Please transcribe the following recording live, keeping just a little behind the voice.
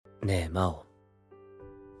ねえ、マオ。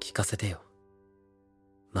聞かせてよ。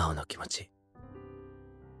マオの気持ち。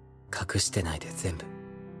隠してないで全部。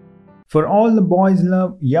For all the boys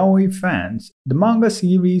love yaoi fans, the manga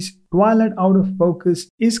series Twilight Out of Focus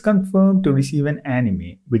is confirmed to receive an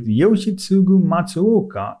anime, with Yoshitsugu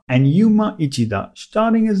Matsuoka and Yuma Ichida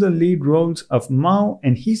starring as the lead roles of Mao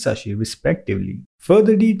and Hisashi respectively.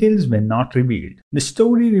 Further details were not revealed. The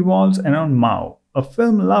story revolves around Mao, a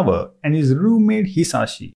film lover, and his roommate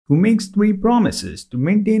Hisashi, who makes three promises to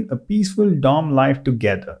maintain a peaceful dorm life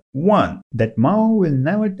together. 1. That Mao will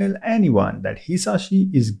never tell anyone that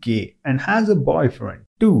Hisashi is gay and has a boyfriend.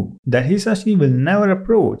 2. That Hisashi will never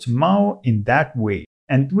approach Mao in that way.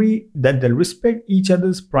 And 3. That they'll respect each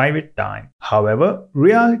other's private time. However,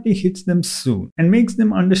 reality hits them soon and makes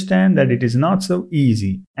them understand that it is not so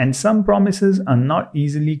easy, and some promises are not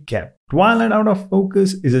easily kept. Twilight Out of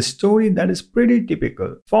Focus is a story that is pretty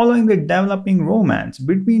typical, following the developing romance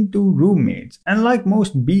between two roommates, and like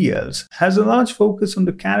most BLs, has a large focus on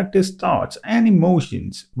the character's thoughts and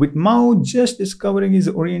emotions, with Mao just discovering his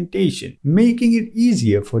orientation, making it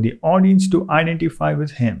easier for the audience to identify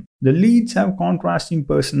with him. The leads have contrasting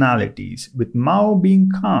personalities, with Mao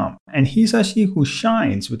being calm and Hisashi who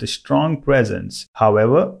shines with a strong presence.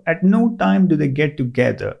 However, at no time do they get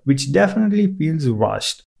together, which definitely feels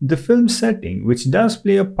rushed. The film setting, which does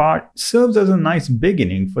play a part, serves as a nice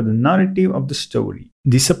beginning for the narrative of the story.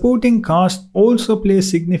 The supporting cast also play a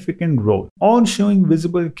significant role, all showing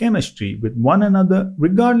visible chemistry with one another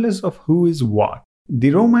regardless of who is what.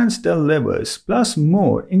 The romance delivers, plus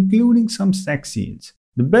more, including some sex scenes.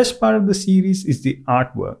 The best part of the series is the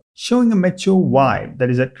artwork, showing a mature vibe that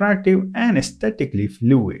is attractive and aesthetically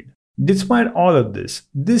fluid. Despite all of this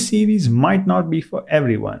series might not be for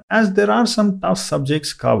everyone, as there are some tough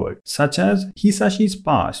subjects covered, such as Hisashi's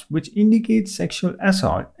past, which indicates sexual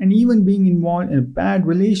assault and even being involved in a bad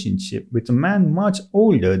relationship with a man much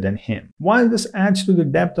older than him. While this adds to the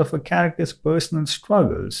depth of a character's personal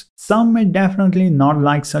struggles, some may definitely not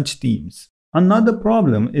like such themes. Another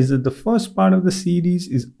problem is that the first part of the series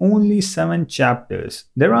is only 7 chapters.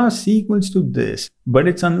 There are sequels to this, but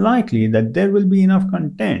it's unlikely that there will be enough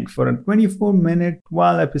content for a 24-minute,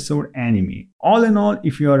 12-episode anime. All in all,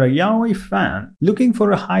 if you are a yaoi fan looking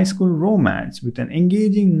for a high school romance with an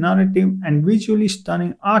engaging narrative and visually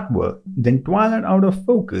stunning artwork, then Twilight Out of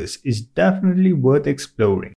Focus is definitely worth exploring.